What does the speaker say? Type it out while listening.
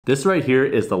This right here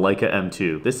is the Leica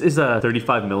M2. This is a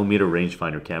 35mm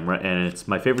rangefinder camera, and it's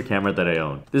my favorite camera that I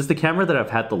own. This is the camera that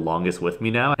I've had the longest with me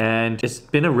now, and it's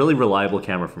been a really reliable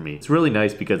camera for me. It's really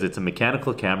nice because it's a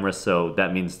mechanical camera, so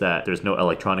that means that there's no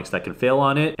electronics that can fail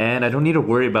on it, and I don't need to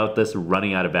worry about this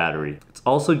running out of battery. It's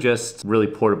also just really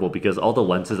portable because all the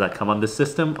lenses that come on this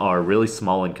system are really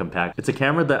small and compact. It's a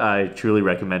camera that I truly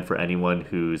recommend for anyone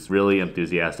who's really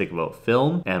enthusiastic about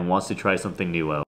film and wants to try something new out.